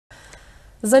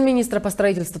Замминистра по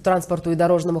строительству, транспорту и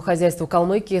дорожному хозяйству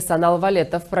Калмыкии Санал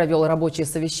Валетов провел рабочее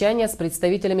совещание с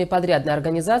представителями подрядной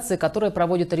организации, которая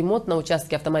проводит ремонт на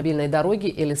участке автомобильной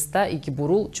дороги Элиста, Ики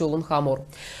Бурул, Чолун Хамур.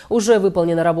 Уже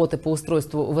выполнены работы по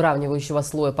устройству выравнивающего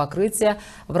слоя покрытия.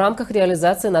 В рамках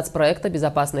реализации нацпроекта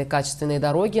 «Безопасные и качественные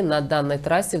дороги» на данной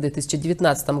трассе в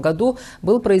 2019 году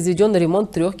был произведен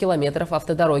ремонт 3 километров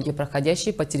автодороги,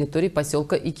 проходящей по территории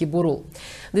поселка Ики Бурул.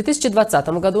 В 2020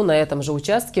 году на этом же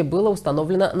участке было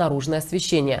установлено наружное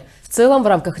освещение. В целом, в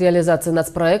рамках реализации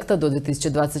нацпроекта до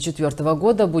 2024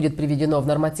 года будет приведено в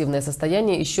нормативное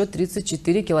состояние еще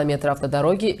 34 километра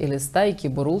автодороги Элиста, Ики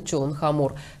Бурул, Чолун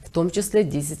Хамур, в том числе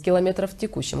 10 километров в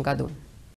текущем году.